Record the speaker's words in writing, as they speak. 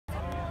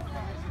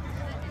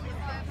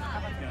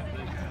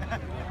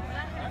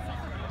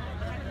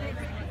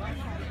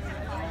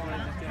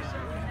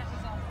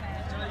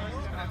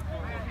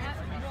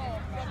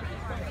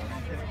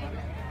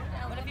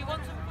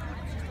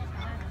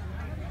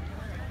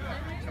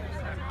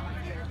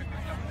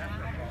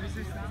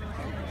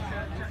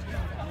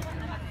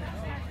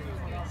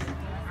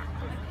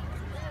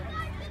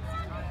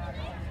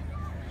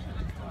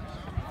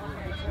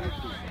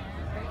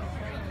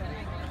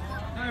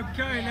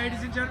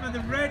ladies and gentlemen,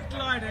 the red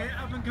glider,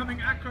 up and coming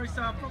Acro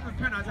star from the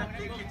Pennines. I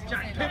think it's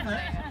Jack Pimlet.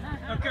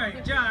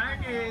 Okay,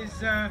 Jack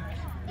is a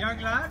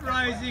young lad,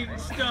 rising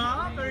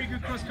star, very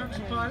good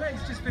cross-country pilot.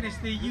 He's just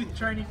finished the youth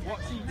training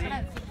CT.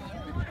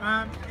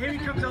 Here he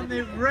comes on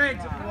the red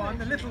one,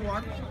 the little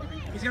one.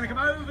 He's going to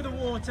come over the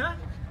water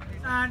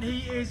and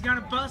he is going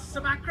to bust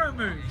some acro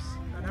moves.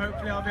 And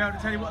hopefully I'll be able to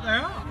tell you what they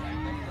are.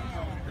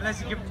 Unless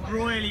he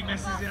royally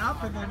messes it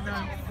up, and then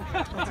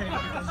I'll tell you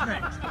what he does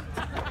next.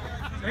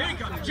 So here he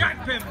comes,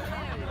 Jack Pimlet.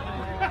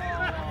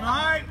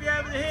 Might be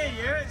able to hear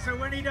you, so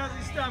when he does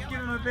his stuff, give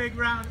him a big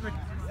round of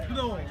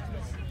applause.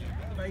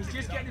 But he's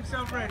just getting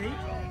himself ready.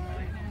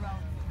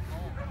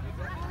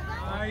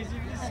 Eyes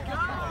in the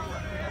sky.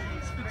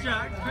 It's for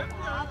Jack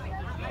Pimlet.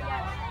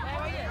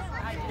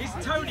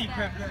 It's Tony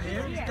Pimlet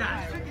here, his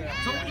dad.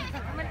 Tony.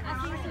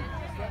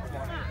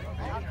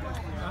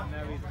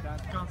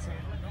 Can't see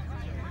him.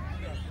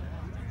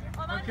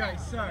 Okay,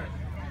 so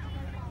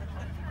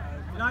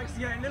he likes to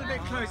get a little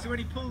bit closer. When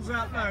he pulls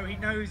out low, he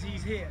knows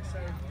he's here. So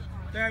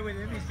bear with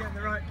him, he's getting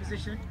the right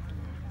position.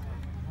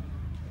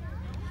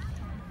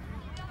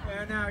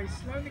 Now he's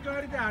slowing the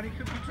glider down. He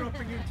could be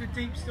dropping into a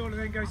deep stall and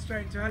then go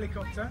straight into a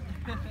helicopter,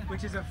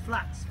 which is a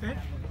flat spin.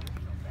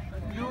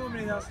 But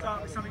normally they'll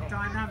start with something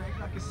dynamic,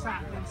 like a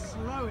sat, and then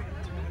slow it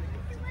into a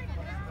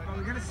helicopter. But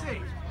we're going to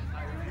see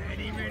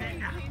any minute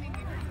now.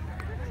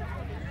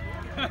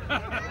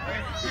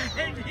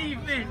 Any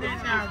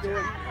minute now.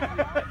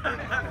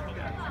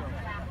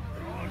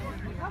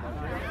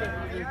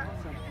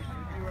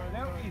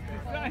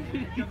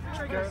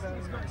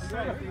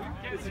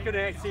 This is going to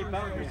exceed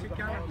boundaries.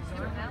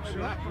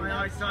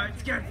 My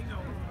eyesight's getting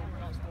old.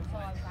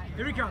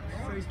 Here he comes.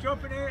 So he's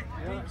dropping it.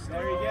 Deep stall.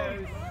 There he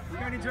goes. He's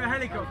going into a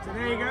helicopter.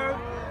 There you go.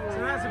 So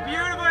that's a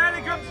beautiful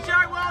helicopter,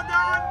 Jack. Well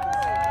done.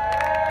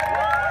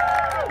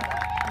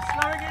 He's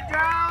slowing it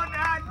down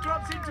and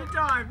drops into a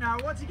dive. Now,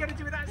 what's he going to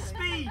do with that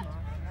speed?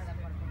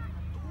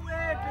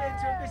 Whip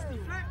into a misty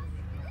flip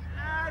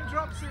and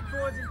drops it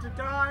forwards into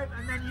dive,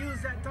 and then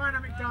use that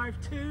dynamic dive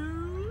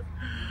to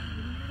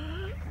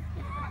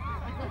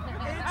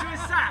into a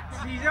sat.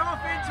 He's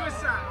off into a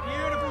sat.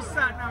 Beautiful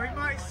sat. Now he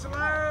might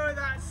slow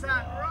that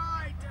sat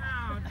right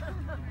down,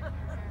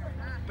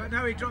 but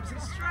no, he drops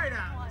it straight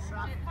out. So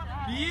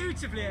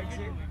beautifully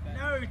exit.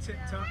 No tip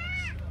tucks.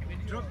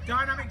 Drop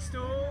dynamic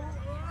stall.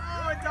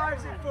 Oh, it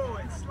dives it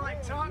forward.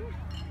 Slight tuck.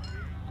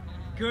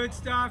 Good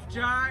stuff,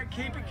 Jack.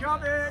 Keep it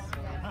coming.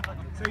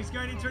 So he's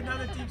going into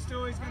another deep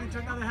stall. He's going into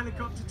another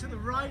helicopter to the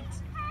right.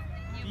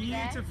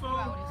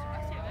 Beautiful.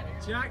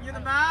 Jack, you're the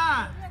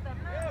man.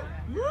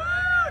 Woo!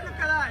 Look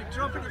at that.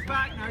 Dropping it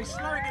back now. He's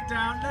slowing it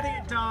down, letting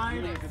it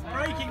dive,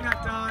 breaking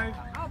that dive,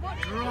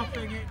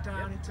 dropping it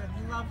down into a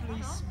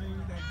lovely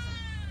smooth exit.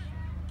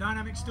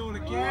 Dynamic stall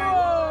again.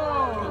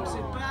 Whoa! Drops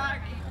it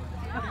back.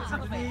 Gets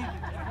underneath.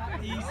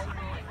 Easy.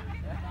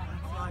 And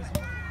flies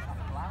away.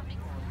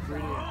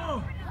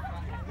 Oh!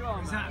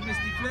 Is that a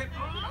misty flip?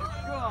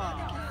 Oh,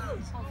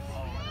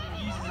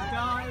 uses a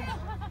dive,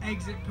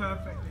 exit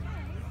perfectly.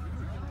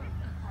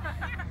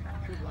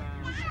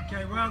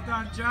 Okay, well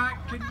done,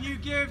 Jack. Can you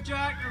give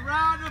Jack a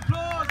round of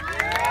applause?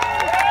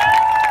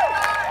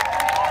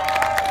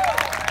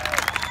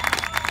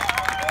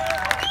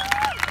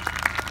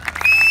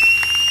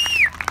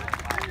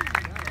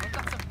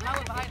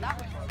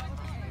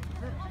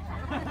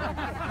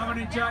 Come on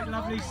in, Jack.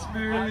 Lovely,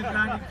 smooth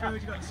landing field.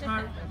 You've got the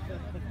smoke.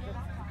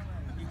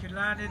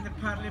 Land in the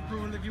paddling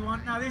pool if you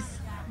want. Now this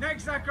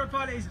next acro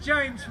pilot is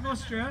James from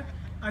Austria.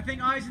 I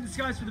think eyes in the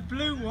skies for the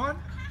blue one.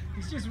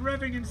 He's just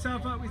revving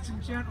himself up with some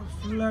gentle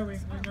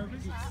flowing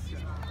maneuvers.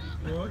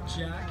 What,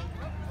 Jack?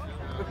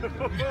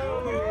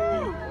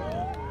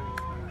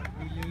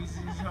 He loses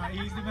his height.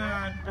 He's the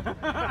man.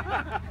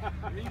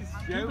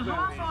 Keep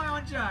half eye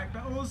on Jack,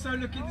 but also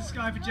look in the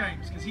sky for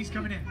James because he's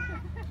coming in.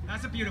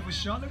 That's a beautiful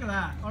shot. Look at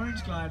that.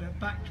 Orange glider,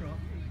 backdrop,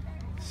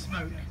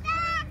 smoke.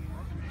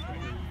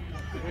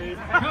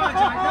 Come on,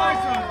 Jack,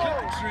 nice one, kick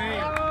the tree.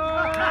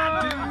 That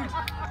dude.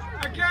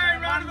 Okay,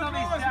 round of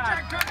applause for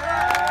Jack Pimlet.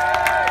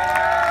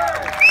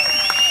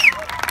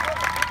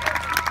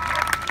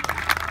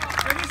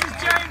 So this is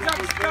James up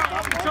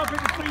the top of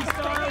the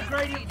freestyle,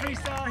 gradient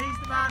freestyle. He's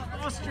the man from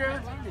Austria.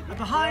 And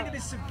behind him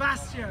is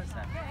Sebastian.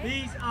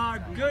 These are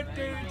good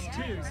dudes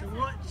too. So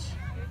watch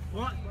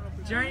what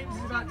James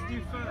is about to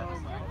do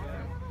first.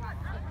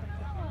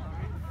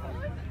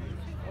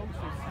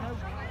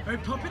 Oh,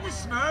 pop in the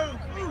smoke!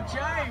 Oh,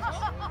 James!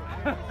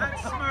 That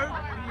smoke,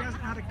 he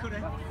hasn't had a cut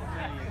in.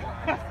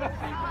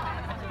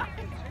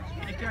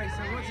 Okay,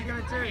 so what's he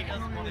going to do?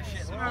 Come on with the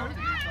smoke.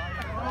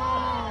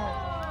 Oh!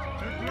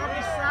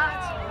 Lovely sat.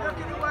 Look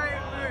at the way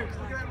it moves.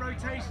 Look at that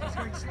rotation. It's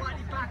going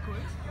slightly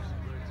backwards.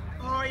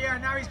 Oh, yeah,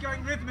 now he's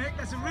going rhythmic.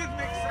 That's a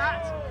rhythmic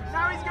sat.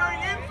 Now he's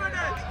going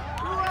infinite!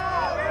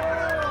 Whoa!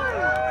 Infinite!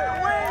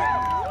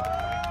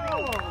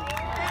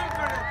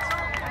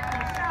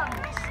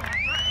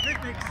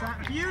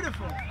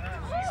 Beautiful.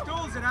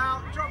 Stalls it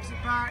out, drops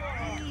it back,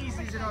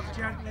 eases it off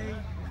gently,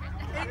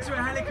 into a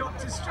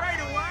helicopter straight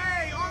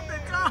away on the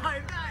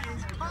dive. That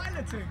is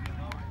piloting.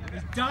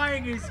 He's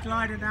dying his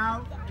glider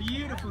now.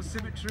 Beautiful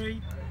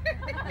symmetry.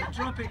 They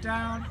drop it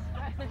down.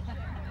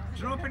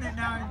 Dropping it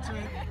now into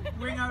a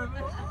wing over.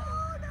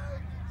 Oh,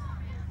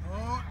 no.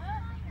 Oh,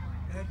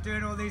 they're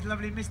doing all these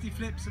lovely misty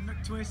flips and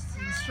twists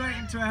and straight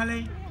into a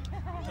heli.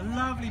 A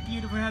lovely,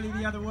 beautiful heli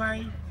the other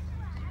way.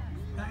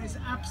 That is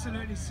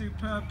absolutely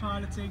superb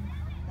piloting.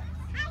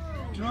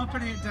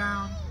 Dropping it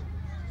down.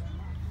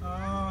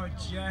 Oh,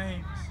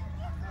 James,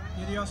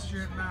 you're the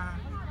Austrian man.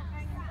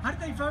 How did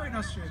they vote in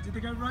Austria? Did they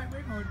go right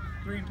wing or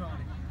Green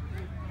Party?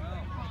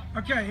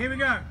 Okay, here we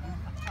go.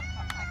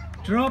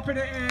 Dropping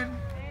it in.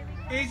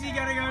 Is he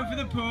going to go for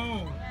the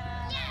pool?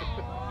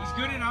 He's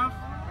good enough.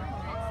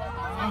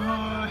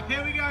 Oh,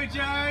 here we go,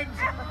 James.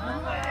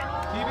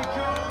 Keep it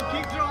cool.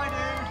 Keep dry,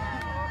 dude.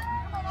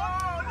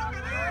 Oh, look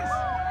at this.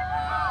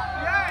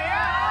 Yeah,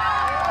 yeah.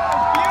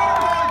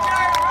 Beautiful,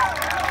 James.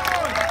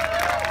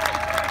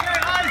 Okay,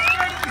 eyes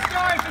straight in the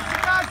sky for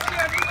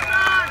Sebastian. He's the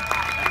man.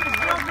 He's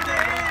dropping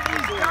it in.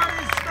 He's done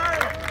his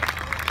stroke.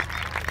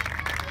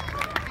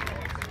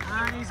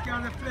 And he's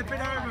going to flip it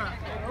over.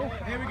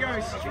 Here we go,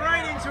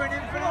 straight into an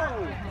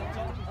infinite.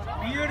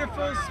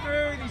 Beautiful,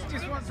 smooth. He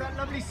just wants that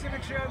lovely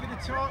symmetry over the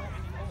top.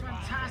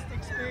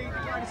 Fantastic speed.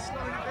 The guy is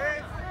slowing a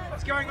bit.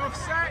 It's going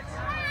offset.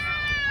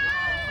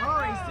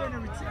 Oh, he's doing a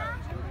routine.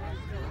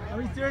 Oh,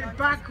 he's doing it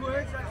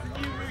backwards. That's the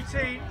new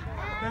routine.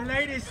 The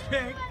latest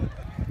thing.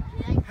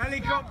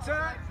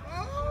 Helicopter.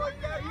 Oh,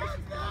 yeah, look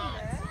at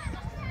that.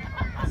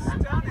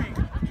 Stunning.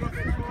 Drop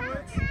it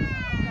forwards.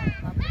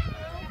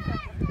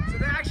 So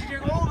they're actually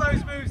doing all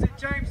those moves that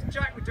James and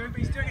Jack were doing, but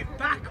he's doing it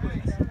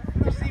backwards,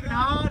 which is even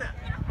harder.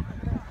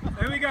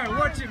 There we go,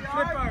 watch him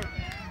flip over.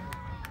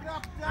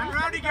 And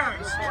round he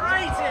goes,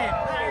 straight in.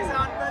 That is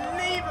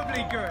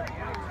unbelievably good.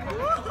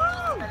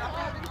 Woohoo!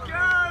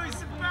 Go,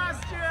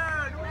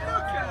 Sebastian!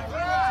 Look at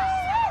that!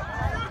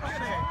 Look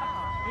at him!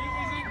 He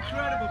is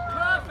incredible,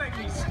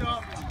 perfectly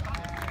stopped.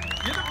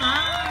 You're the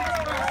man,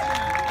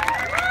 Sebastian!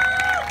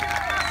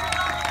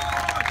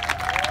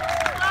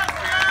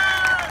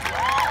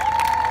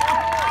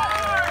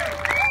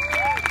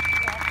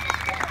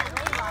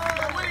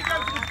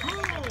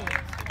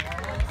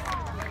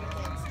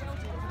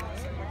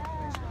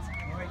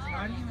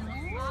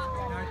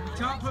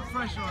 Can't put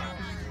pressure on it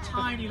because it's a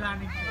tiny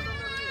landing field.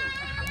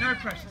 No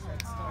pressure.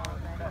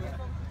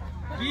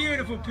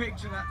 Beautiful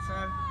picture, that's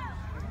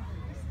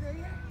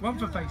one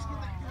for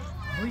Facebook.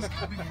 Oh, he's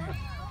coming in.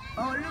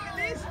 Oh, look at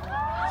this.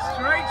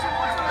 Straight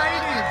towards the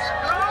ladies.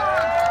 Oh,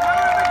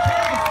 blow the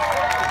kiss.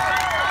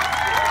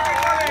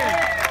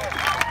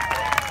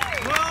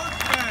 World's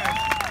best.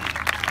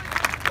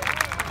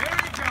 Here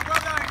we go.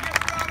 Well done. Get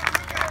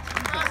started.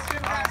 Look at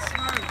Sebastian, that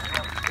smoke.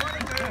 What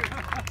a dude.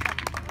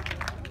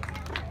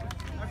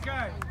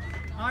 Okay,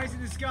 eyes in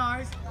the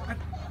skies.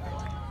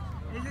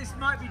 This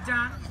might be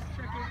Dan.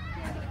 Check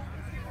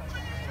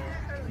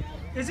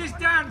it. Is this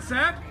Dan,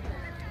 Seb?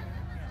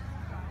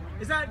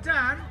 Is that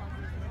Dan?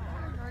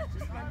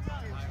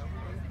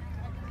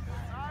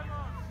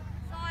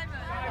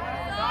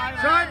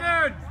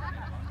 Simon!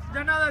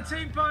 Another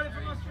team pilot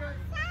from Australia.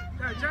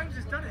 No, James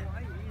has done it.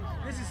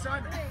 This is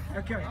Simon.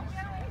 Okay.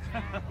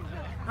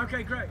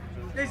 Okay, great.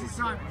 This is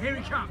Simon. Here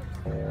he comes.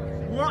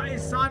 What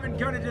is Simon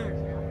going to do?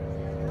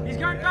 He's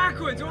going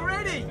backwards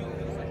already.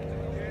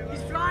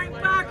 He's flying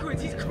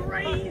backwards. He's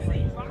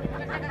crazy.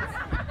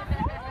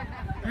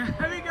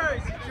 There he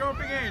goes. He's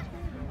dropping in.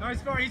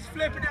 Nice far. He's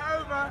flipping it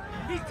over.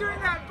 He's doing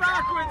that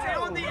backwards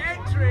on the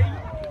entry.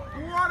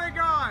 What a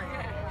guy.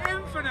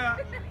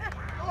 Infinite.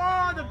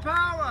 Oh, the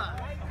power.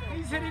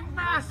 He's hitting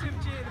massive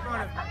G at the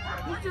bottom.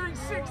 He's doing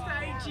 6 to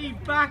 8 G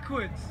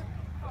backwards.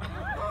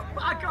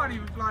 I can't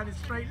even fly in a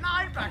straight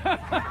line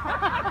backwards.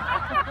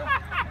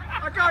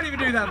 I can't even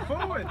do that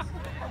forwards.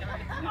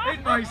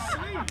 In my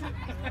sleep.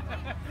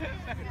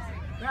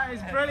 That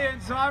is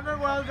brilliant, Simon.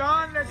 Well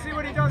done. Let's see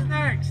what he does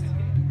next.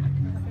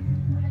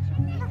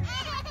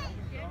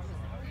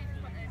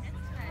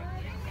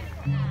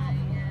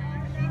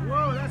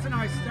 Whoa, that's a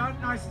nice stunt.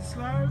 Nice and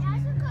slow.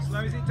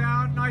 Slows it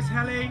down. Nice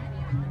heli.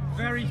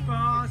 Very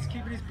fast.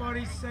 Keeping his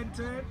body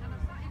centered.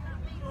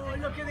 Oh,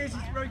 look at this.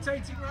 He's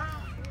rotating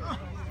around.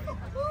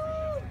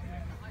 Oh.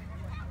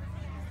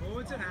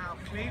 Forwards and out.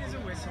 Clean as a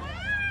whistle.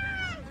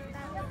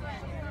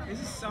 This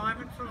is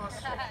Simon from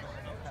Australia.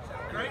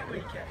 Great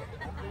weekend.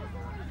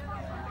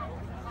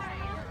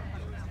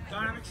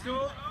 Dynamic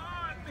stall.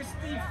 Oh, missed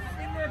the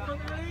flip on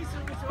the release.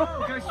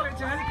 Oh, go straight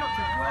to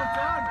helicopter. Well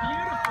done.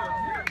 Beautiful.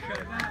 Look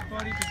at that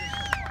body position.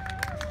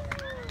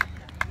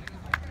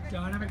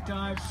 Dynamic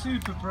dive.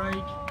 Super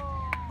brake.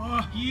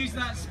 Oh, use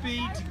that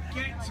speed to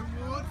get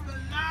towards the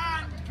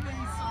land,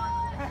 please,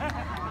 Simon.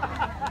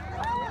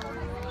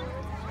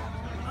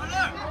 Oh,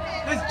 look.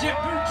 There's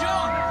JetBlue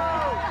John.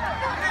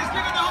 Let's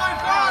give him a high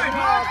five.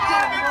 High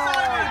five, Big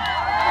Simon.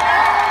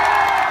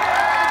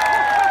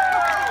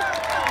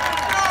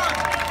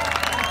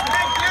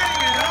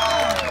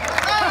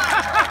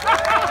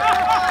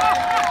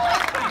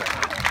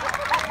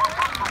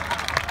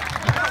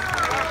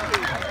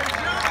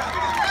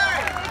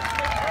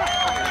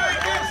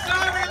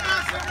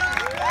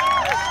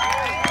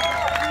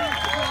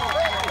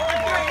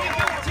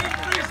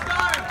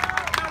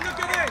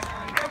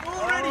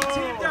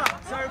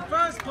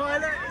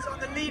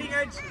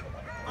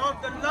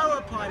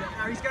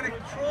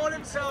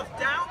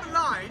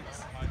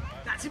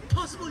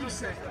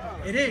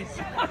 It is,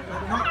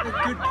 but not with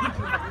good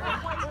people.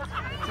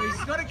 So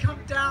he's got to come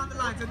down the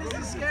line. So this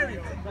is scary,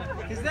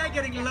 because they're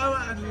getting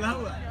lower and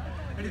lower.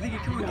 And you're thinking,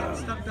 come on, get the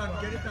stuff done,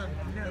 get it done.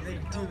 No, they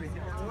do it.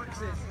 Now watch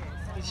this.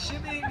 He's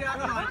shimmying down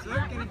the line, so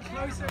they're getting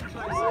closer and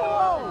closer.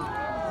 Ooh.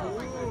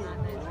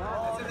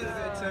 That's a little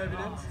bit of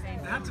turbulence.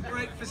 They had to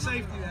brake for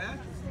safety there,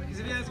 because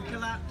if he has a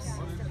collapse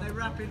and they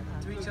wrap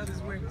into each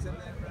other's wings, then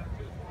they're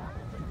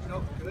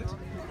not good.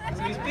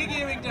 So he's big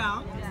earing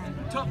down.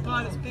 Top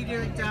pilot's big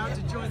earing down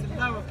to join the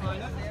lower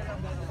pilot.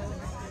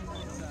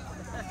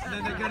 And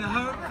then they're going to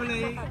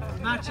hopefully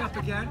match up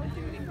again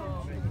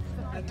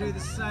and do the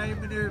same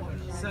manoeuvre.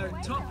 So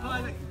top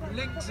pilot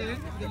links in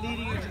the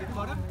leading edge of the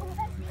bottom,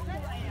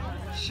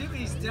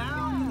 shimmies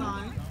down the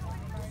line,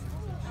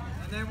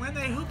 and then when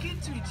they hook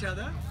into each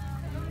other,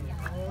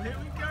 oh, here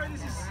we go,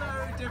 this is so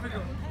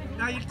difficult.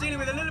 Now you're dealing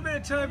with a little bit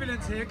of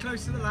turbulence here,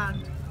 close to the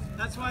land.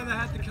 That's why they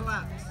had the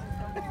collapse.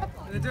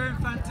 They're doing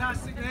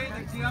fantastically,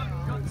 they've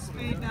got the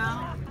speed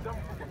now.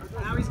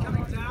 Now he's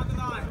coming down the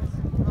line.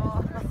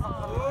 Oh,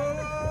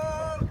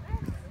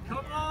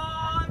 come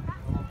on!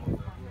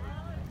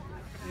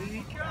 Here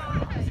he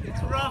goes.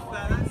 It's rough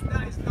there,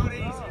 that is not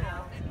easy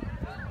now.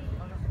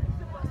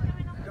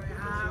 Got your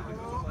hand,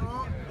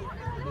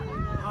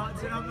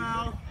 hearts in our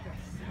mouth.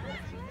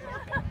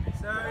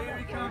 So here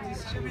he comes,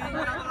 he's shimmying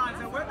down the line.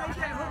 So when they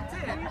get hooked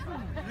in,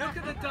 look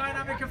at the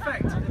dynamic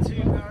effect of the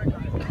two paragliders.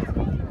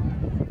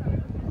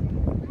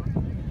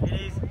 It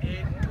is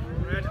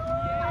incredible.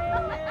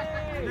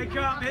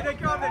 Here they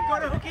come, they've got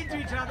to hook into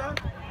each other.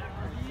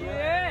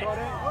 Yes!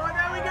 Oh,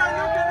 there we go,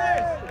 look at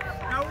this!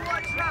 Now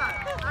watch that,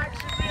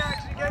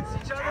 action-reaction against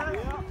each other.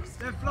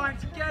 They're flying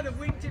together,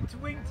 wingtip to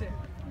wingtip.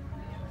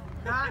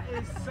 That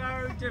is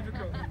so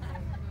difficult.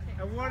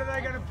 And what are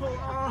they going to pull?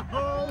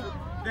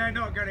 Oh, they're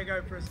not going to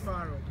go for a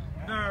spiral.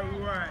 No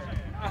way.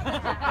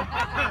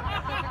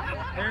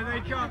 Here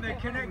they come, they're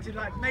connected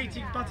like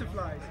mating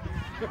butterflies.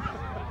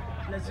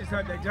 Let's just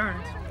hope they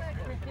don't.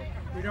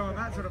 We don't want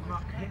that sort of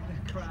muck hitting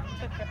the crowd.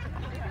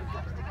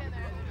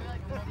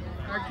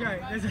 Okay,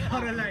 there's a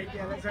lot of lake.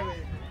 Yeah, let's hope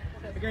it.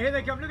 Okay, here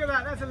they come. Look at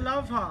that. That's a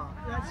love heart.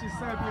 That's just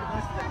so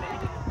beautiful.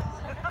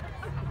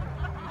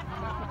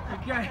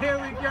 Okay, here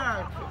we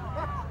go.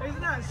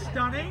 Isn't that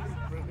stunning?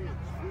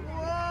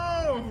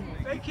 Whoa!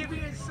 They're keeping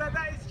it so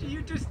that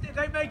is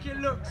they make it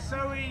look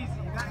so easy.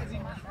 That is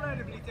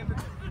incredibly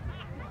difficult.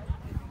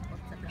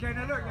 Okay,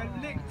 now look, they're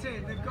linked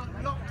in. They've got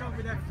locked on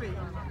with their feet.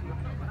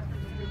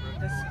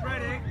 They're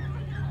spreading.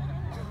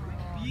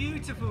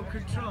 Beautiful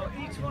control.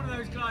 Each one of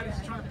those gliders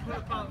is trying to pull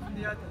apart from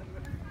the other.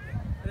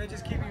 And they're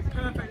just keeping it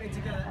perfectly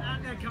together.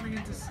 And they're coming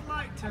into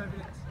slight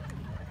turbulence.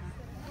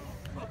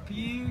 What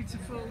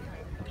beautiful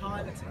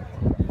piloting.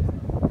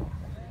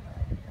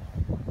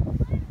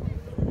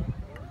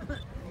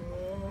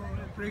 Oh,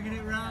 they're bringing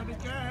it round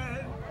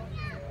again.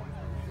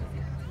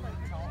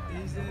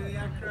 These are the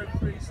Acro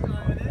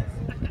freestylers.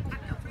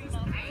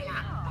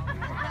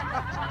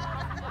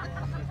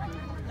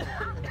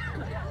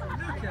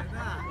 Look at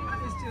that. That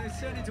is just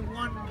turned into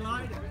one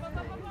glider.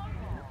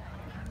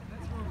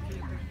 That's one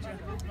picture.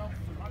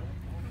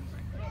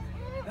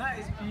 That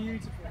is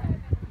beautiful.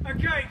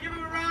 Okay, give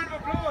them a round of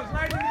applause,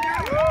 ladies and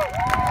gentlemen.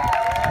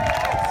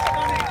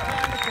 Stunning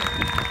piloting.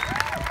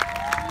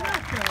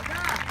 Look at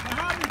that. They're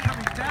hardly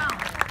coming down.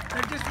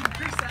 They've just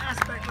increased their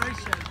aspect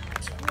ratio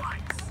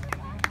twice.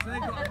 So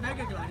they've got a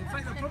mega glide. In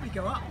fact, they'll probably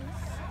go up.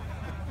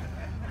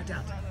 I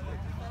doubt it.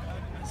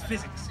 It's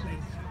physics,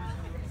 ladies.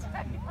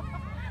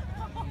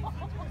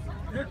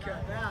 Look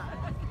at that.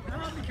 They're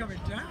hardly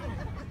coming down.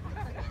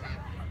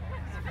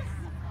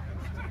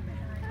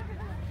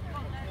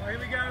 Oh, here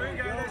we go,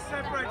 they're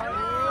separated. Oh,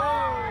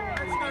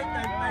 let's hope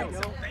they've made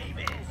some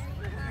babies.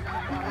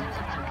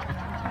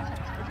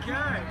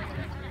 Okay.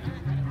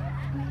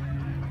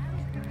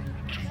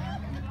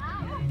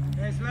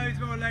 There's loads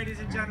more, ladies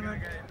and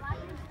gentlemen.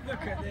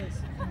 Look at this.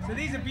 So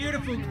these are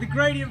beautiful. The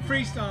gradient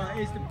freestyle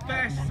is the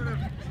best sort of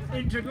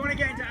intro. If you want to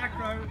get into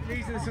Acro,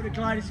 these are the sort of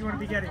gliders you want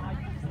to be getting.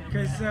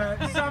 Because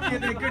some of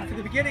they're good for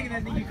the beginning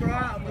and then you grow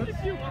out of them.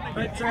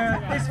 But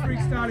this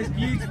freestyle is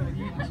beautiful.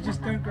 You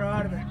just don't grow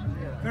out of it.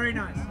 Very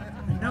nice.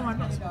 And no, I'm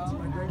not sponsored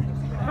by gradient.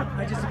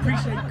 I just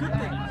appreciate good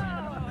things.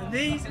 And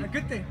these are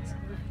good things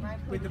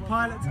with the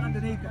pilots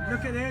underneath them.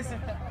 Look at this.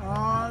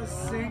 Oh,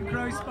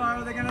 synchro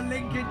spiral. They're going to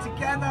link in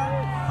together.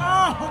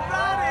 Oh,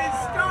 that is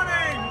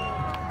stunning.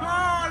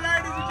 Oh,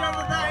 ladies and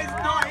gentlemen, that is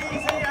not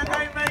easy and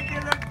they make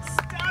it look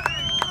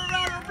stunning. Give a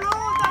round of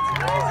applause.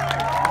 That's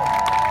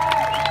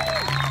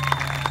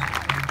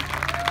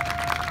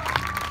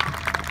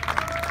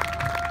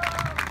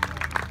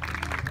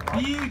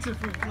amazing.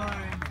 Beautiful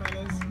flying,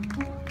 fellas.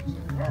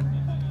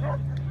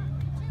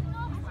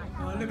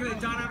 Oh, look at the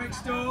dynamic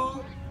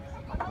stall.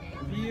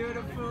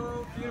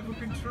 Beautiful, beautiful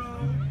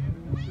control.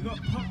 We've got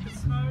pop the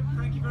smoke,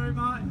 thank you very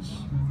much.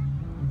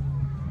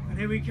 And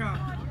here we come.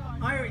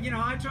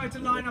 I tried to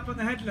line up on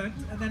the headland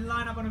and then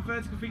line up on a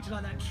vertical feature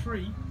like that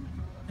tree.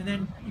 And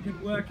then you can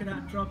work it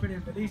out, drop it in,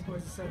 but these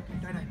boys are so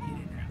good, they don't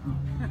need it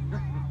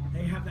now.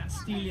 They have that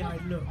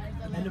steely-eyed look,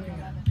 and they're looking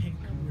at the pink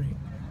ring.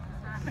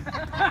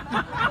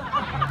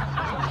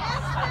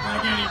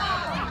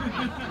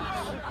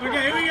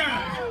 Okay, here we go.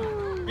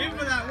 In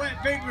for that wet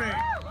pig ring.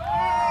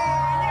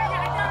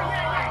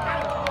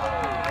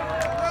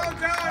 Well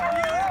done,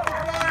 beautiful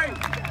fight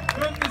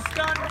from the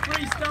stunt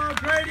freestyle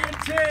gradient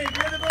team.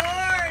 You're the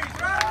boys.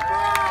 Round of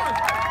applause.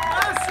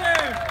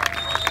 Massive.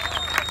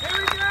 Here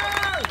we go.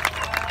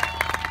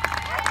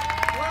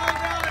 Well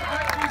done.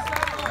 Thank you so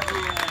much.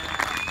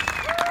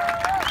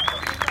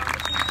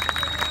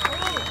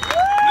 Oh,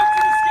 look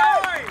to the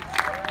sky.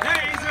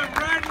 There is a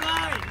red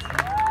light.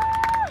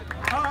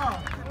 Oh,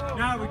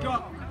 now we've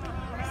got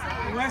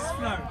the west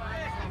flow.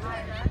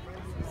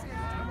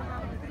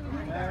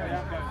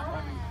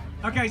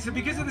 Okay, so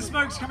because of the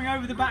smokes coming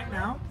over the back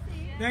now,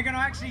 they're going to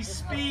actually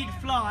speed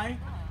fly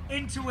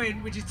into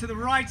wind, which is to the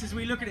right as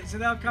we look at it. So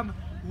they'll come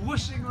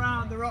whooshing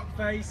around the rock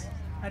face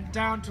and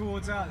down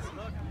towards us.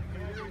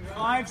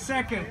 5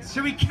 seconds.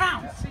 Shall we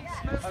count?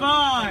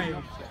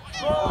 5,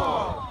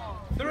 4,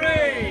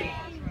 3,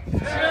 2,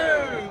 1, go!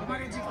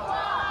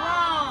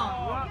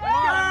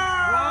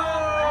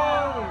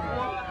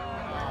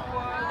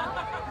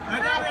 And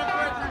now we have to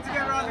wait for them to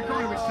get around the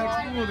corner, which takes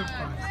more than 5.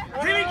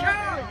 Here we go!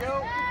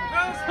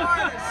 First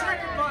pilot,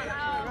 second pilot.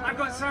 I've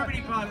got so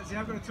many pilots here,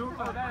 I've got to talk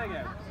about them.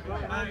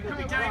 It could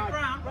be Dave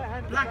Brown,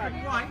 black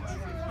and white.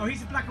 Oh,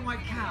 he's a black and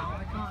white cow.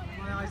 I can't,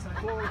 my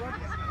eyesight.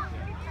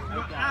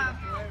 We've got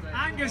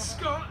Angus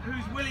Scott,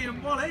 who's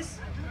William Wallace.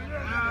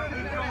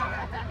 We've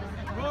got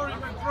Rory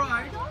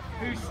McBride,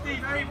 who's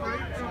Steve Avery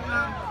from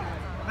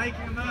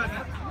Making a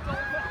Murder.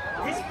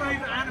 His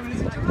favourite animal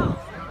is a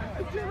giraffe.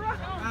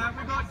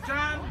 We've got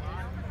Dan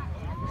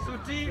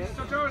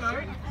Sodolo,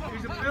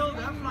 who's a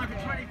builder, flying for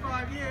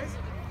 25 years,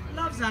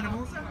 loves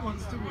animals and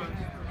wants to work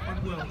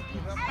on world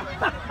peace.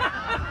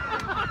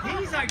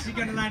 He's actually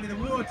going to land in the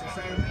water,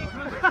 so...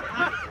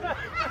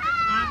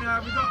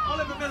 And we've got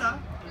Oliver Miller,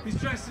 who's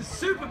dressed as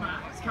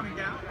Superman, is coming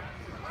down.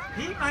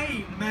 He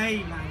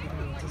may land in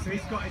the water, so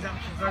he's got his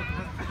options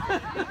open.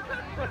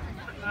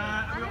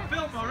 We've got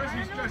Bill Morris,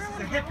 who's dressed as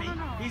a hippie.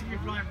 He's been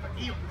flying for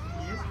eons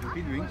of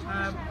years.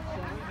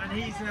 And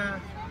he's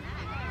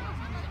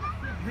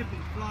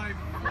hippie fly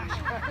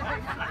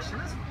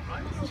flashes,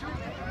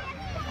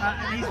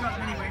 and he's got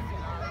many wings.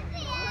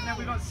 And then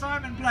we've got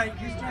Simon Blake,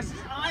 who's dressed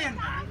as Iron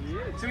Man.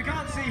 So we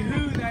can't see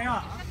who they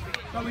are,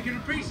 but we can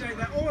appreciate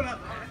they're all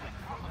up there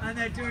and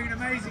they're doing an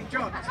amazing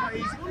job. It's not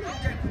easy. Oh, look,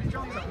 Jeffrey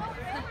John's up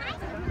there.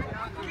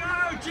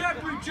 Go,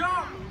 Jeffrey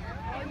John!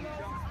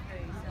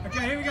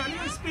 Okay, here we go. Look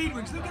at the speed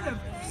wings. Look at the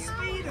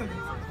speed of them.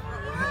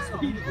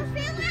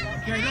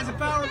 Okay, there's a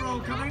barrel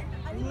roll coming.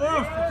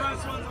 Woof! The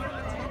first one's on.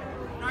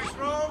 Nice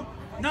roll.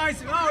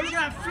 Nice. Oh, look at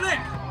that flick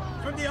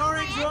from the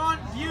orange one.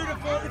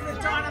 Beautiful. Look at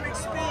the dynamic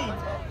speed.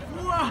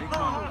 Whoa!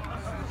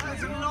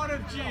 That's a lot of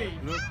G.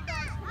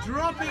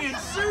 Dropping it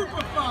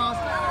super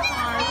fast. Oh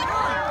my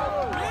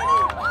God!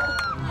 Really?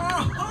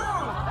 Oh!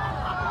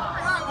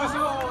 That was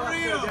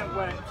unreal.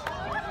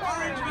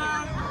 Orange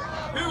man.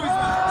 Who was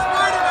that?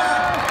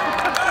 Spider-Man.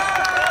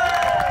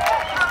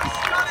 Oh, that's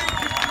stunning.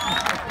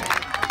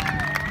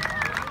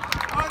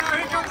 Oh no!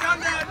 Here comes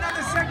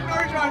another second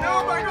orange man.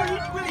 Oh my God!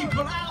 Will he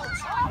pull out?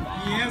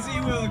 Yes, he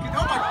will. Oh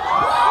my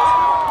God!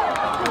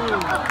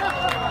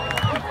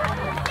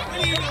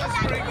 Will you not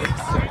spring it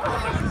so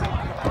fast?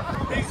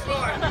 He's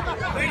fine.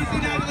 Ladies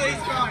and gentlemen,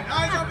 he's fine.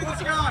 Eyes up in the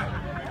sky.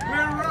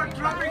 We're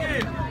dropping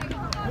in.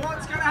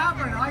 What's going to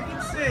happen? I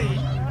can see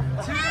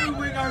 2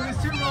 wing overs,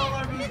 2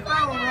 rollovers,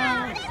 barrel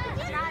rolls.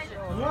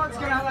 What's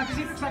going to happen? Because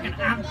he looks like an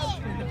ant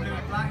in the blue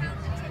and black.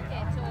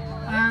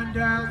 And,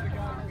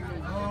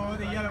 oh,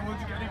 the yellow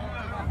ones are getting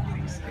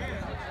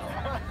scared.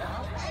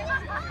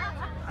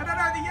 I don't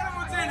know, the yellow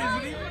one's in,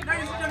 isn't he?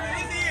 Ladies and gentlemen,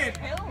 is he in?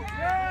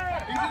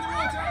 He's in the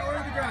water or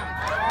on the ground?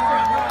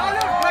 Oh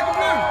look, black and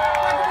blue!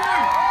 Black and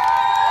blue!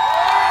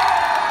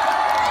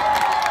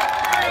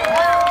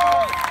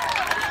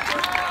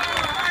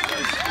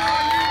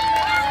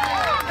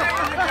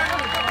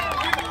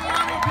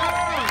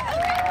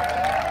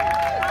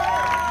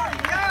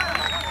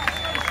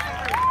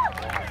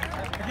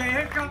 Okay,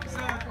 here comes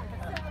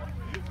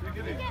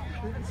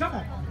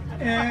someone.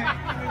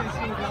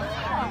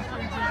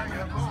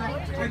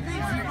 I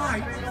think he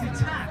might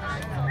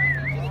detach,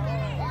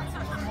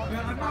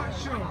 but I'm not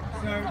sure,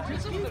 so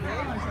just keep your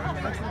eyes on that,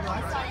 that's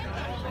alright.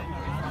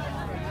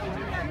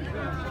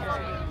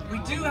 We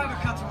do have a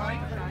cutaway.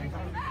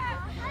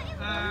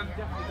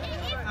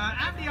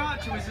 Andy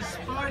Archer was a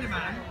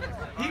Spider-Man.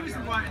 He was the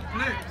white and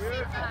blue,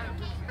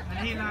 and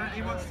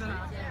he wants to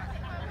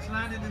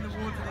land in the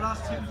water for the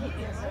last 2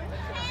 years.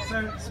 So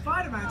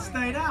Spider-Man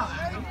stayed out.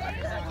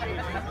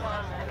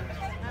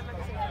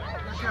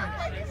 Okay,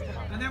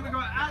 and then we've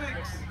got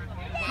Alex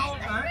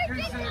Colbert,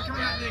 who's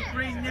coming out the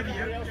green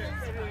Nivea.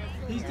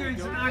 He's doing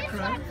some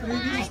acro, but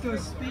he still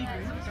speed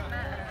rings.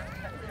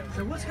 So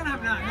what's going to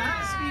happen now? Now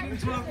he's speeding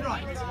to our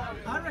right.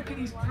 I reckon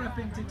he's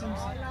prepping to do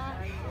something.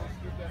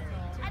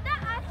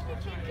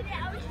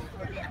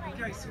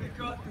 Okay, so we've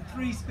got the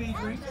 3 speed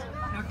rings.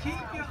 Now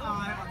keep your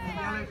eye on the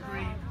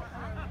yellow-green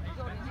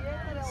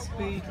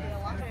speed ring.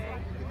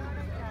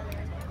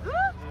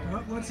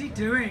 What's he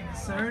doing?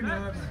 So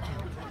nervous.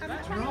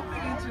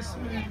 Dropping into a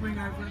smooth wing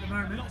over at the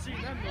moment.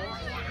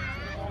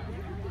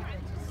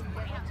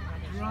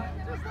 Right.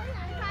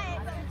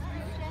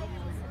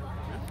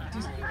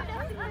 Just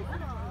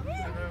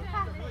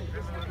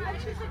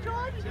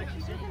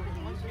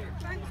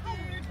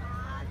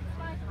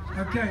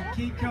okay,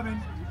 keep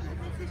coming.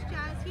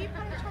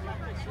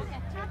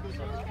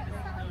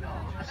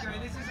 Okay,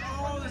 this is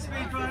all the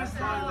speed runners, the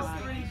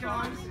last 3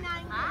 guys.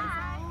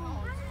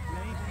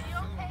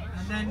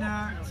 And then,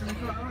 so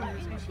we've got,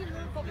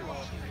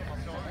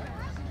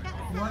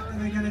 what are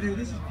they going to do?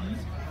 This is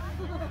beautiful.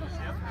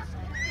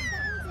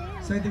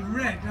 So the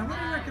red, now what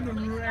do you reckon the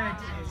red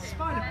is?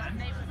 Spider-Man?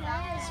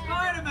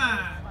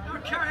 Spider-Man!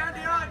 Okay,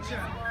 Andy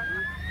Archer.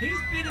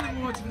 He's been in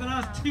the water for the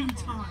last 2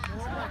 times.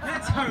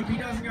 Let's hope he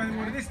doesn't go in the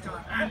water this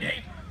time.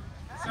 Andy!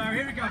 So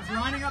here he comes,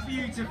 lining up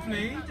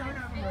beautifully. Don't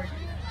have a worry.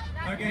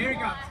 Okay, here he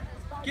comes.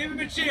 Give him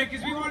a cheer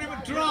because we want him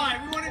to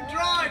drive. We want him to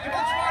drive. Come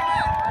on,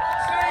 Spider-Man.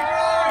 Stay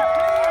dry,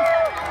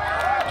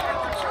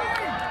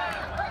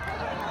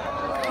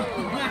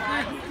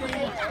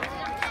 please.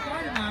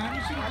 Spider-Man,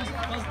 you should have just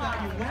buzzed out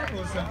your web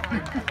or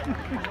something.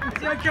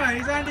 Is he okay?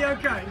 Is Andy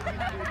okay?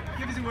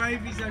 Give us a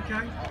wave, he's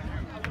okay.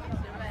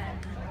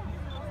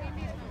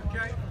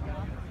 Okay.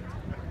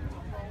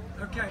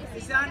 Okay,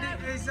 is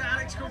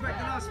Alex Corbeck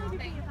the last one?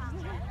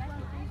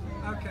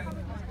 Okay,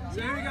 so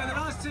here we go, the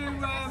last 2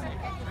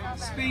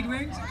 speed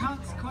wings. I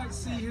can't quite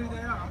see who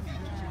they are.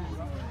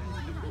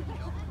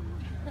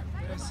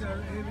 Okay, so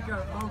here we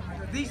go. Oh my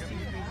god, these 2 speed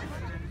wings.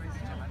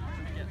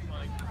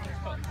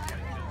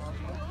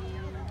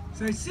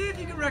 So see if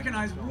you can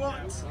recognise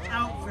what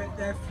outfit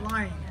they're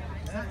flying in.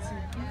 That's a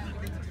important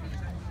thing to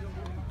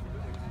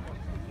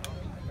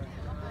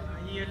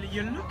do.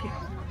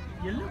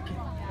 You're looking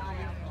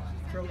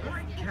for a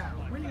white cow.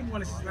 William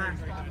Wallace's Land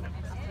Rover.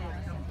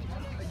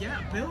 Yeah,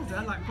 a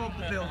builder like Bob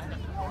the Builder,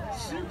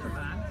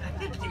 Superman, a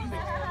hippie, and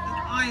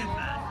Iron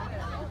Man.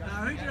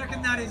 Now, who do you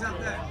reckon that is up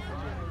there?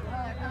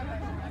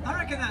 I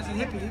reckon that's a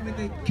hippie with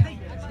the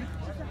cape, isn't it?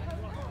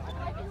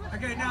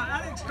 Okay, now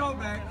Alex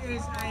Colbeck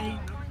is a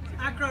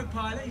Acro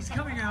pilot. He's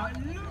coming out.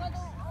 It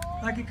looks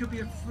like it could be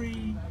a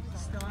free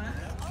style.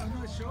 I'm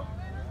not sure.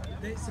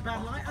 It's a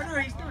bad light. Oh no,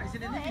 he's not. He's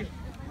in an idiot.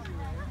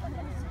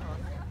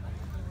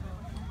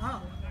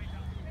 Oh.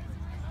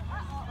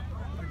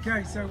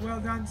 Okay, so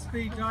well done,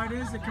 speed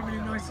gliders. They're coming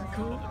in nice and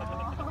cool.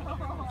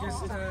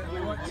 Just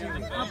watching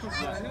the upper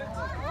pilot.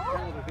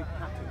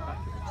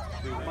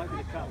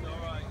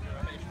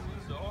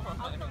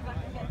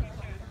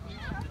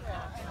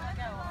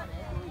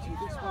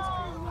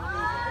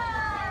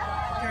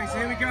 Okay, so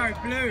here we go.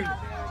 Blue.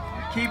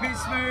 Keep it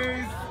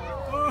smooth.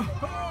 Oh,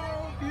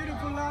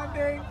 beautiful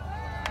landing.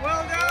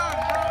 Well done.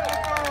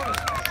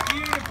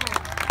 Beautiful.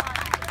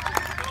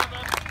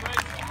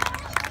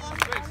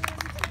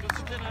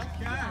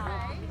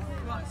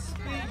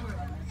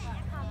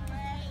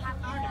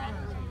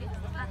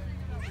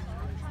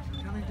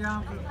 Coming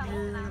down for a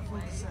beautiful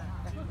descent.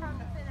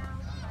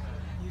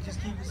 You just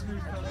keep it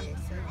smooth, fellas.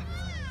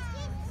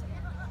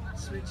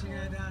 Switching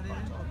her down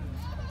here.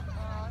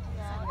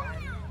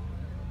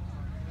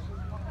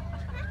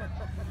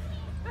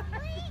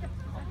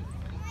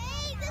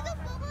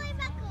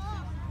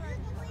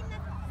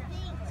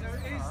 So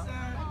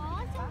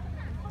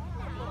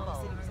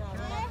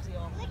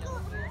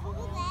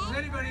does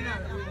anybody know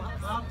who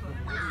Upper is?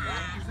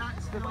 Because that's not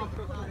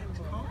Alex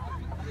Cole.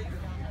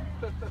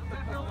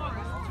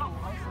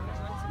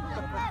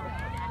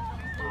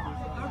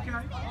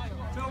 Okay,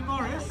 Phil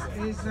Morris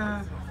is the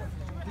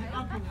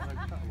upper one.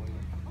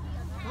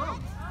 Whoa.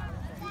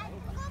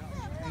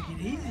 Take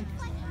it easy.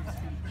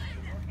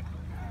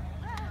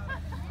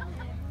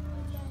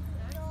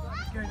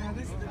 Okay, now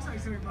this looks like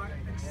something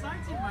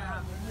exciting might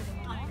happen with an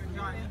upper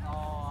guy.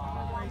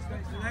 Raise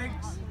those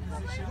legs,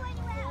 position.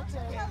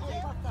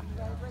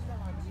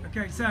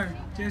 Okay, so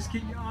just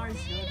keep your eyes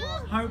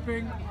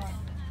hoping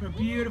for a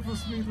beautiful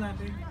smooth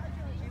landing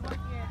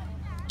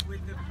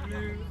with the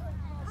blue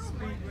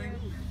speed wing.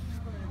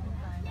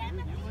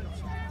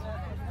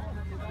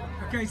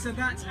 Okay, so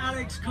that's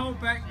Alex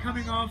Colbeck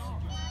coming off.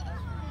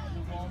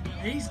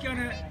 He's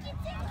gonna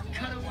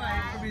cut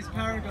away from his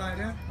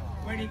paraglider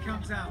when he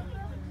comes out.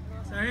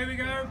 So here we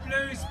go,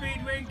 blue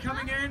speed wing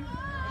coming in.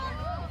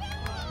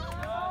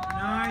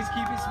 Nice,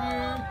 keep it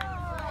smooth.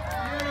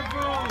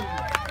 Beautiful.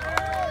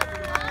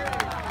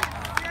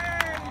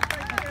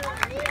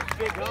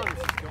 Big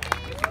arms.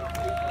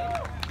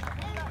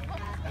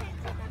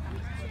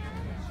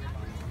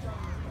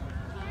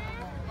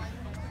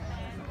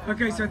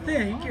 Okay, so I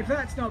think if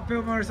that's not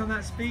Bill Morris on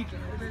that speaker,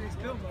 then it's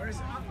Bill Morris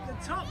up the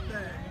top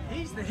there.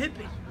 He's the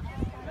hippie.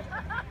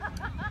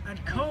 And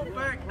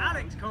Colbeck,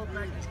 Alex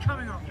Colbeck is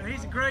coming off. Now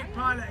he's a great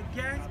pilot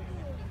again,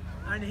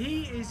 and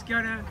he is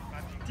gonna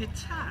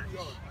detach.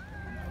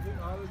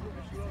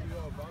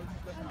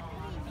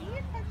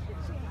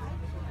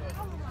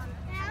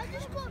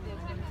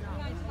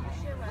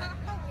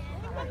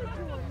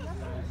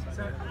 So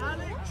So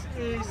Alex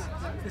is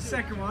the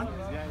second one.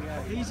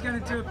 He's going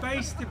to do a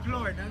base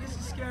deploy. Now this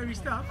is scary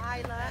stuff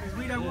because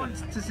we don't want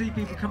to see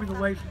people coming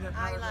away from their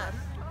paraglider.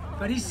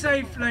 But he's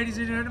safe, ladies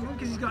and gentlemen,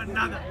 because he's got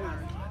another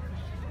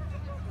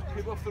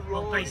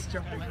base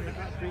jumping.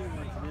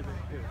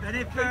 And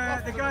if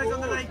the guys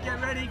on the lake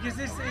get ready, because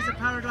this is a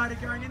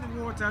paraglider going in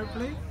the water,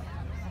 hopefully.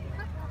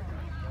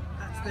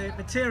 That's the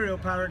material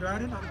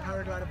paraglider, not the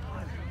paraglider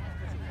pilot.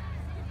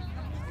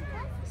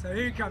 So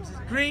here he comes, it's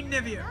green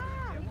Nivea.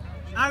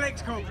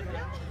 Alex Coleman.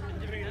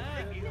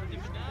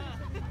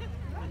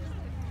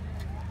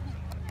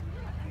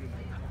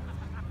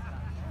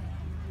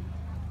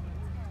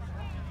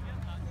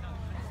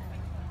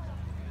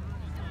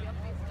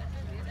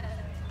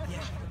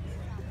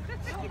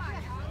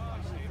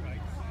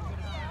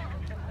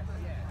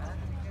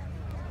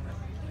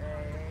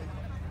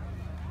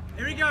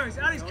 Here he goes,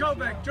 Alex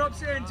Colbeck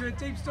drops it into a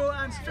deep stall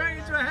and straight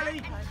into a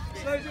heli,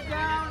 slows it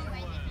down,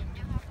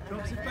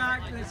 drops it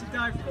back, lets it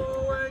dive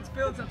forwards,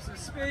 builds up some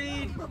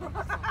speed.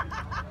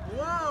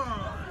 Whoa,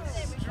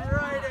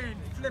 straight in,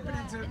 flipping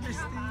into a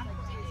misty,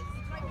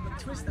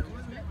 twist that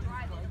wasn't it?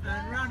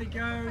 And round it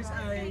goes,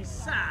 a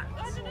sat,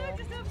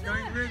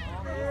 going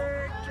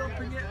rhythmic,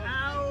 dropping it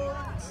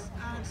out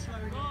and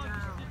slowing it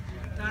down.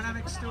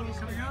 Dynamic stall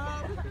coming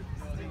up,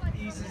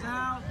 eases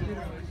out,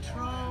 beautiful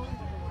control.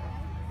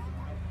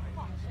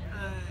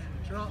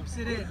 Drops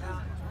it in.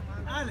 Now,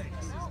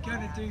 Alex is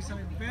going to do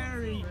something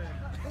very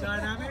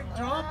dynamic,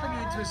 dropping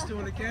it into a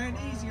stall again,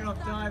 easing it off,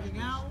 diving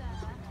out,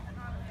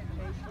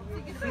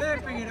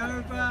 flipping it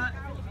over,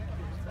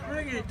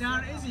 bringing it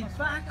down. Is he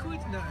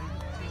backwards? No,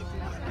 he's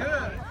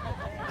good.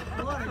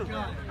 What a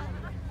guy.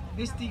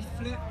 Misty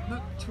flip,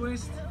 muck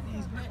twist,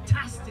 he's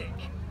fantastic.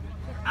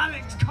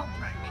 Alex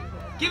Koprek.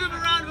 Give him a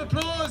round of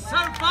applause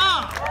so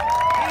far.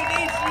 He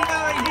needs to be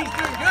knowing he's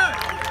doing good.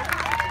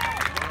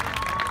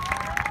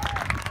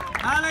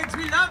 Alex,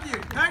 we love you.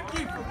 Thank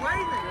you for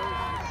waving.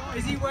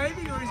 Is he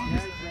waving or is he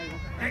just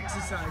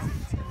exercising?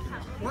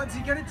 What's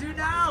he going to do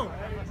now?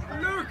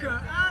 Look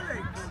at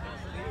Alex.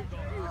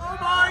 Oh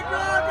my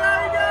God,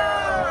 there he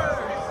goes.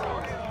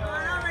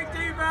 Dynamic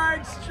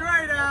D-bag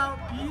straight out,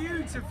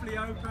 beautifully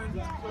open.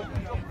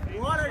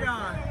 What a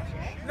guy.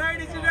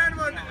 Ladies and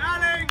gentlemen,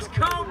 Alex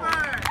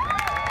Coleman.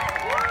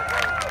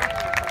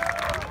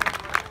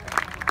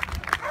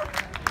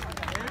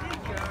 There he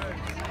goes.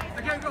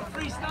 Okay, we've got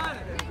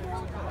freestyling.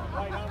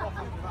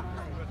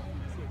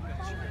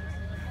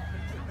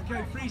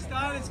 Okay,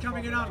 freestyle is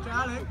coming in after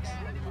Alex.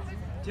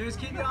 Just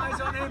keep your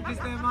eyes on him because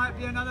there might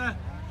be another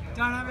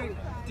dynamic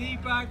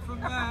D-bag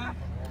from there.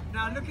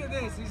 Now look at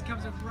this, this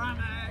comes a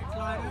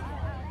paraglider.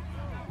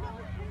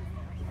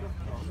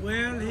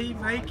 Will he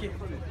make it?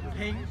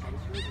 Pink.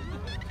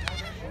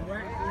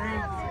 Wet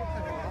red.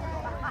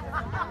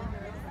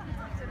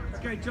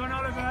 Okay, John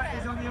Oliver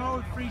is on the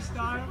old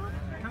freestyle,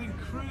 coming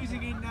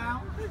cruising in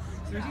now.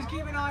 So just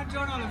keep an eye on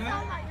John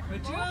Oliver,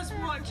 but just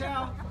watch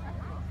out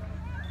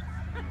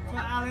for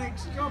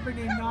Alex dropping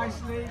in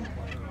nicely.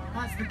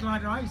 That's the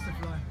glider I used to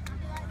fly.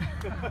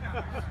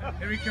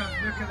 Here he comes,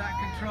 look at that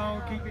control,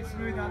 keep it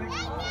smooth, Alex.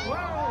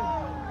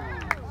 Whoa!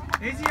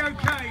 Is he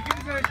okay?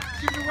 Give us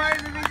a wave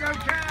if he's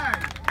okay.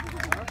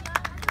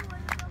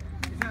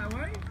 Is that a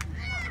wave?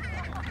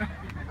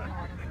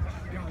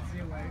 Can't see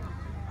a wave.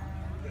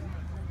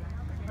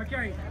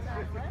 Okay,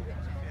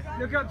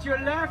 look up to your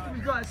left,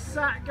 we've got a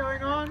sat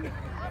going on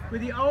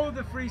with the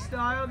older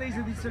freestyle. These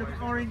are the sort of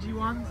orangey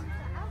ones.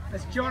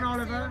 That's John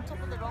Oliver,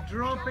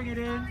 dropping it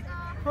in,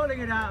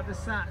 pulling it out of the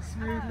sat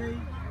smoothly.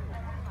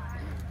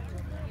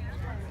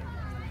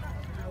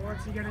 Now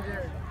what's he going to do?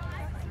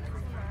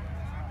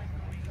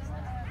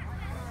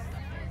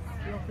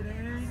 Dropping it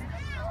in,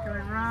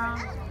 going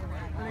round,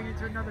 pulling it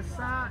to another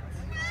sat.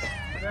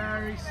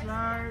 Very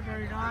slow,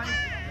 very nice.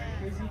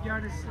 Is he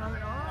going to slow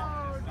it?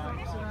 Oh,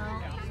 drops it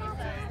out.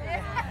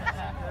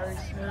 Very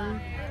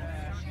smooth.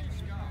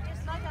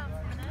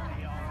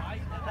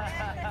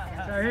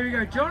 So here we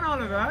go. John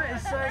Oliver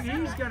is saying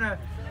he's going to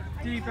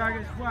debug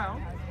as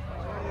well.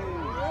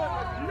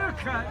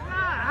 Look at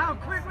that! How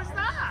quick was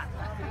that?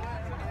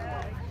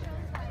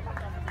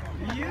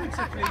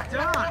 Beautifully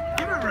done.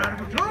 Give him a round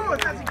of applause.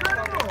 That's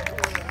incredible.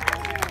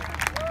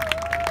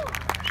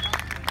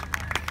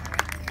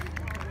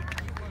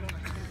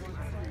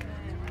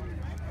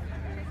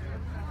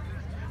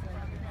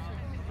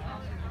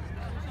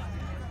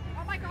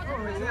 Oh,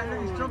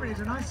 he's dropping it. It's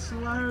a nice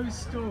slow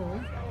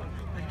stall.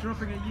 And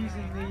dropping it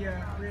using the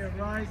rear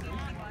riser.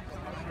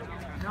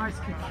 Nice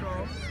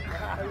control.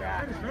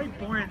 That is very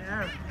buoyant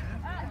air. So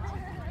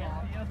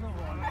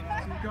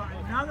we've got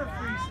another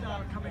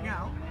freestyle coming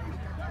out.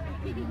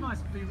 He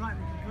must be right in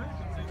the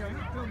conversions. Going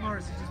up. Bill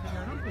Morris has just been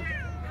going up with it.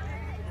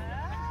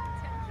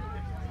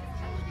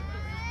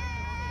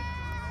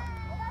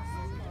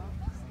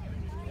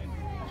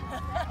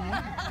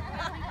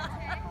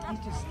 Yeah. He's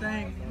just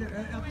staying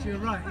up to your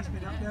right. He's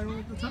been up there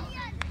all the time.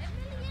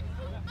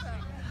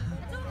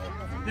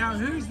 Now,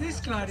 who's this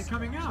glider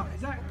coming out?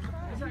 Is that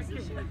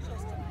Kid?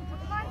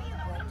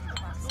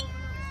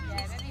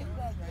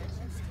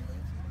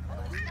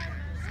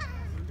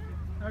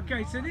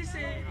 Okay, so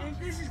if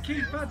this is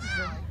Keith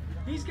Patterson,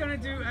 he's going to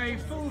do a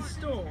full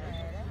stall,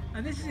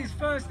 and this is his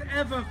first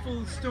ever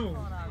full stall,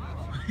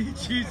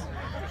 which is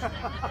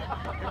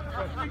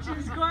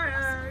quite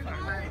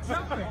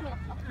something.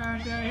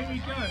 And here we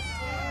go.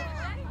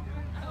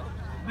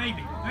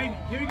 Maybe.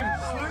 Here we go.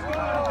 Slowing it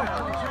right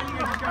down. Showing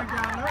you it's going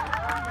down. Look.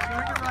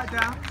 Slowing it right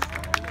down.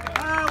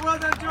 Oh, well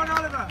done, John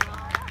Oliver.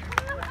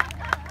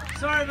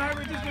 Sorry, mate.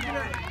 We're just looking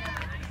at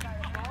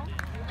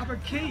a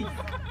Keith.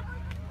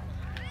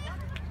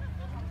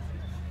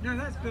 No,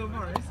 that's Bill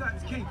Morris.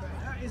 That's Keith,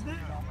 isn't it?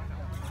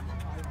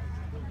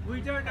 We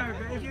don't know,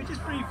 but if you're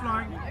just free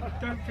flying,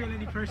 don't feel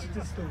any pressure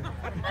to stall.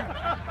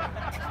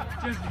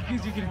 Just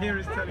because you can hear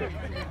us telling you.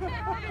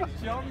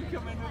 John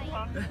coming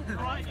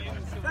right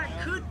in. That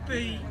could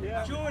be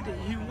Geordie,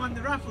 who won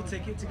the raffle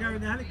ticket to go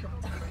in the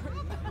helicopter.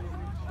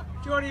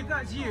 Geordie, if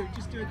that's you,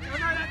 just do it.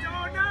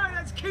 Oh no,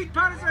 that's Keith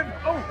Patterson.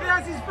 Oh, he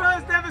has his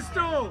first ever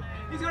stall.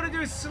 He's got to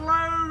do a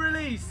slow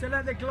release to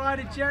let the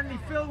glider gently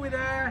fill with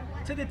air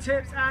to the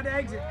tips and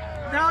exit.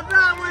 Now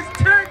that was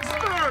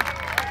textbook.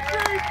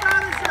 Keith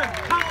Sanderson,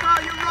 pump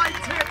out your right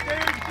tip,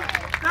 dude.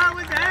 That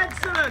was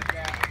excellent.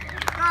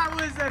 That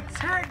was a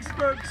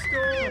textbook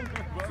stall.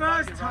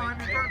 First time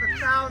in front of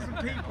 1,000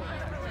 people.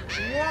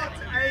 What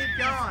a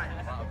guy.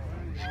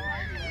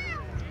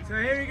 So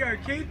here we go,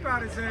 Keith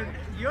Patterson,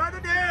 you're the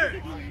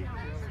dude.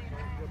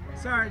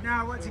 So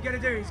now what's he going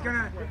to do? He's going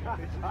to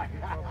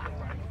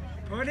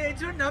put it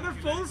into another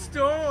full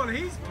stall.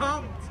 He's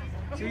pumped.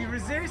 So he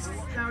resists,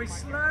 now he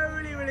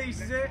slowly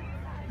releases it.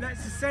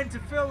 Lets the centre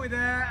fill with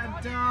air and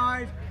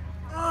dive.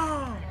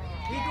 Oh,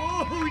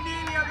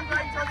 nearly up the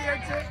brakes on the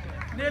exit,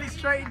 nearly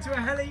straight into a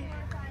heli,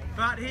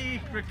 but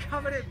he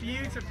recovered it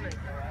beautifully.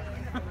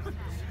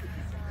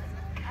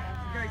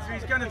 Okay, so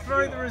he's going to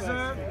throw the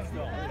reserve,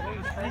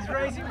 and he's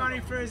raising money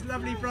for his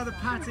lovely brother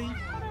Patty,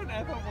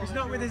 who's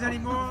not with us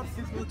anymore.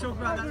 We'll talk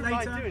about that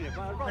later.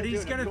 But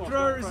he's going to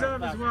throw a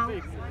reserve as well,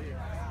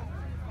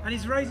 and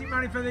he's raising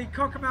money for the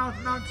Cockermouth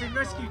Mountain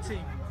Rescue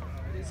Team.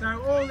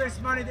 So all this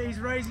money that he's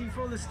raising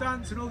for all the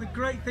stunts and all the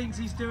great things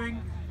he's doing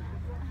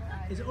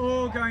is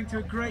all going to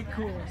a great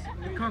cause,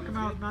 the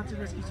Cockermouth Mountain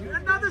Rescue Team.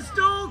 Another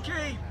stall,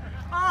 Keith!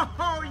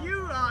 Oh,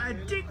 you are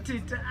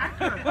addicted to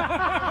Acro. Okay,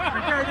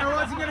 now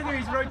what's he going to do?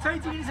 He's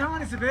rotating his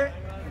harness a bit.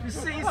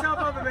 Just sit yourself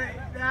up a bit.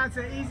 That's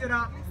it, ease it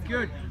up.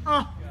 Good.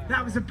 Oh,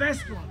 that was the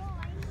best one.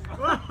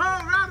 Whoa,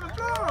 round of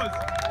applause!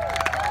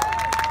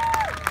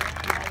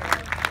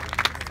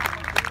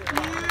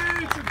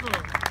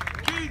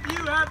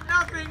 You have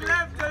nothing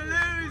left to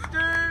lose,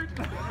 dude!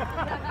 3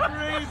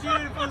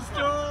 beautiful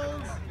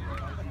stalls.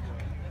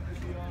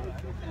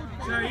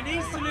 So he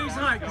needs to lose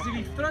height, because if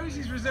he throws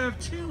his reserve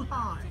too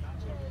high,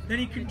 then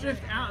he can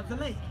drift out of the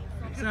lake.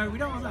 So we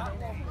don't want that.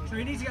 So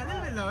he needs to get a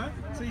little bit lower,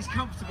 so he's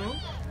comfortable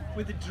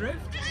with the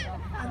drift,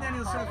 and then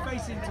he'll sort of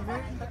face into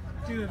wind,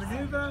 do a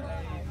manoeuvre,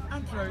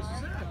 and throw his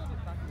reserve.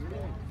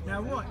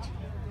 Now watch.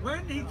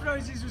 When he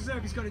throws his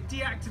reserve, he's got to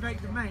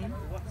deactivate the main,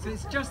 so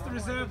it's just the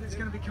reserve that's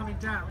going to be coming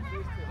down.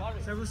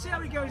 So we'll see how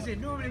he goes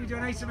in. Normally we do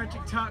an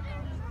asymmetric tuck,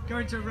 go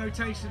into a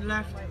rotation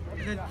left,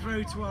 and then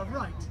throw to our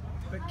right.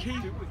 But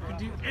Keith can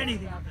do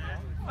anything up there,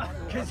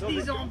 because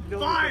he's on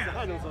fire!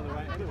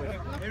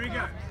 Here we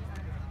go.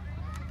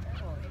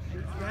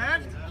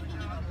 Left,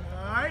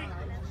 right,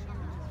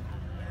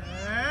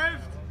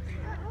 left,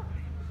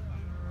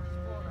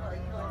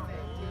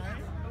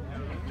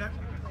 left.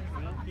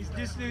 He's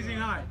just losing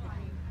height.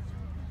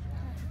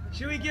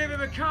 Should we give him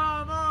a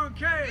come on,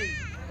 Keith?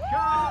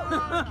 Come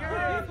on,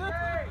 Keith!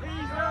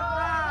 He's not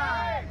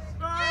bad!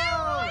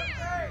 Oh!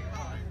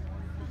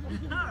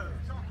 No!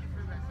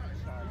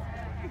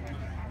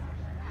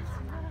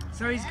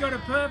 So he's got a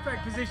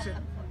perfect position.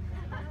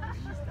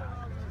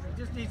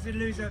 He just needs to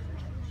lose a...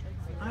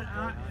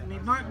 I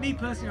mean, me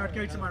personally, I'd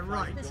go to my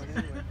right.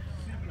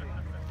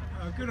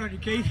 Oh, good on you,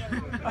 Keith. Oh,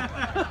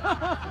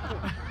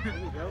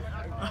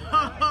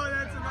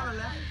 that's another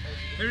left.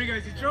 Here he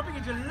goes. He's dropping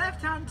into a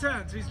left-hand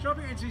turn. So he's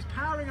dropping into, he's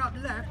powering up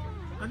left,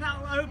 and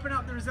that will open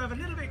up the reserve a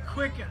little bit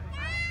quicker.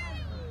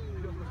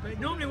 But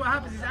normally what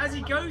happens is as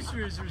he goes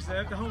through his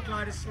reserve, the whole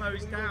glider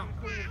slows down.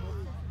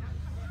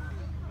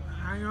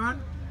 Hang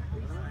on.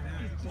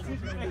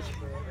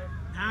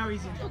 Now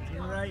he's in a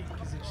great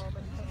position.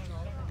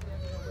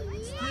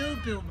 Still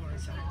Bill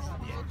Morris.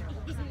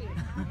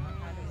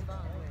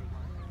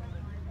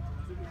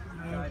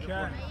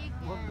 Okay.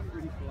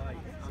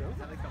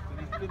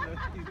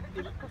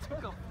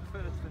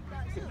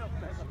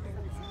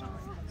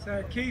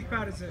 So Keith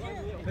Patterson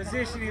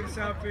positioning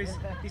himself,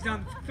 he's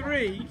done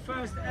 3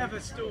 first ever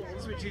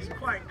stalls, which is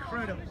quite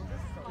incredible.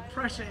 The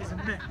pressure is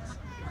immense.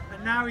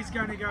 And now he's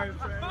going to go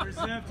for a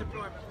reserve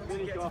deployment once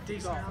he gets to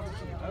decent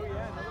altitude.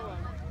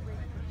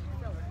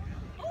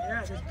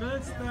 Yeah, there's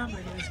birds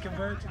thermally in this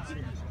convergence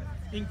here.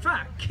 In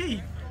fact,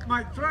 Keith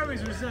might throw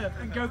his reserve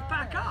and go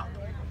back up.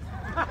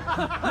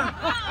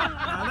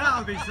 Now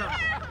that'll be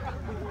something.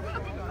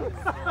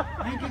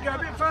 You can go a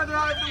bit further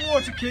out in the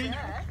water, Keith.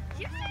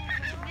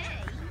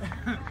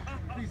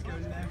 Please go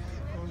left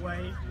or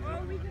away.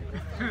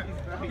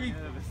 Keith,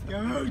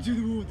 go to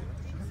the water.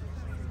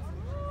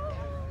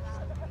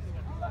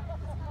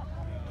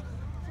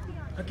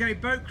 Okay,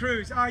 boat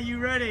crews, are you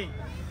ready?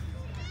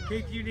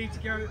 Keith, you need to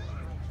go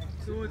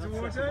towards the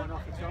water.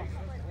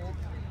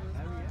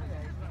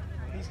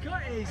 He's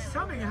got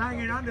something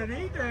hanging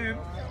underneath him.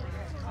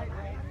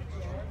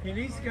 He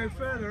needs to go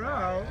further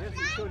out.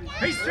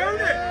 He's thrown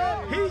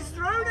it! He's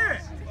thrown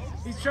it!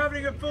 He's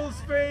travelling at full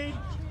speed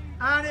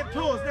and it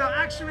pulls. Now,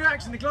 action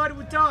reaction, the glider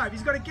will dive.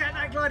 He's got to get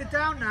that glider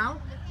down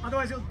now,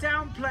 otherwise it'll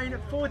downplane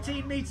at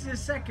 14 meters a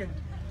second.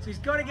 So he's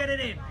got to get it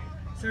in.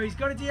 So he's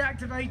got to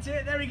deactivate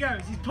it. There he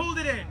goes. He's pulled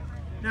it in.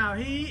 Now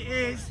he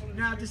is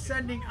now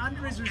descending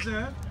under his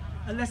reserve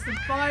at less than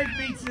 5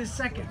 meters a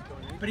second.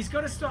 But he's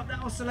got to stop that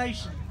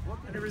oscillation.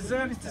 And the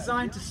reserve is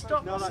designed to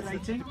stop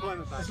oscillating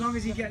as long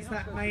as he gets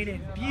that main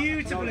in.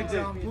 Beautiful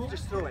example.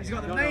 He's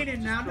got the main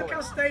in now. Look how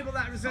stable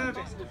that reserve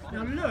is.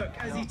 Now look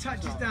as he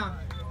touches down.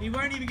 He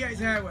won't even get his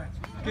hair wet.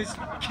 Because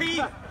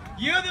Keith,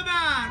 you're the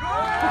man! Oh!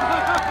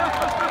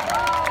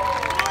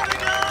 What a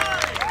guy!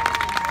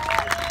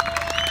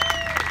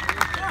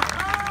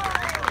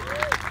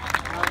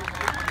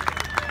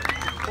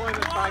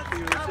 Deployment back for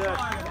your reserve.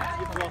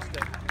 You've lost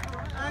it.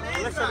 And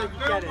is that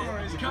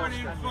Buttermere is coming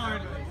in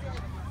finally.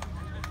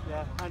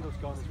 Yeah, handle's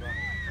gone as well.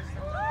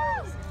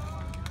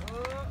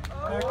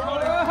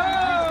 Colin, could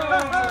you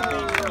please go down to the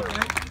beach?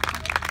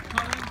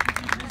 Colin,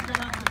 could you please go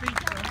down to the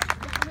beach?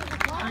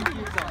 Thank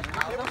you.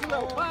 It was a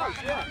little close,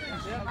 yeah.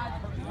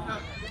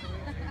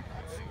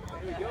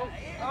 There we go.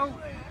 Oh.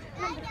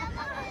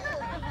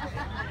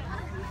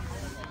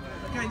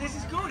 Okay, this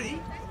is Gordy.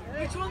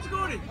 Which one's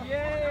Gordy?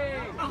 Yay!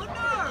 Oh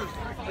no!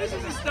 This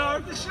is the star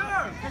of the show!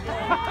 Look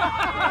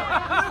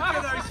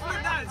at those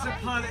foot, that's a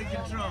pilot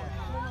control.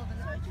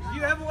 If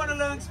you ever want to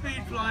learn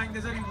speed flying,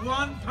 there's only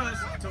one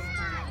person to talk to.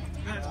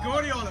 That's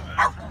Gordy Oliver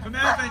from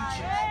Air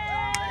Ventures.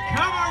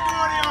 Come on,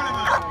 Gordy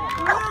Oliver!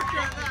 Look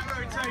at that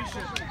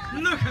rotation!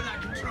 Look at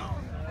that control!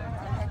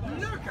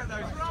 Look at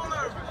those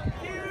rollovers!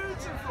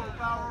 Beautiful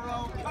barrel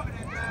roll coming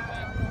in there.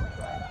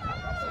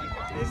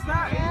 Is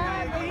that?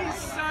 He's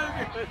so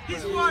good.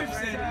 His wife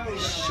said,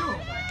 sure,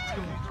 it's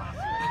Gordy.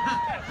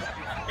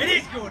 It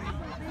is Gordy.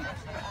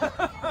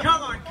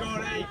 Come on,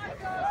 Gordy.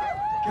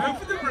 Go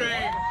for the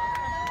ring.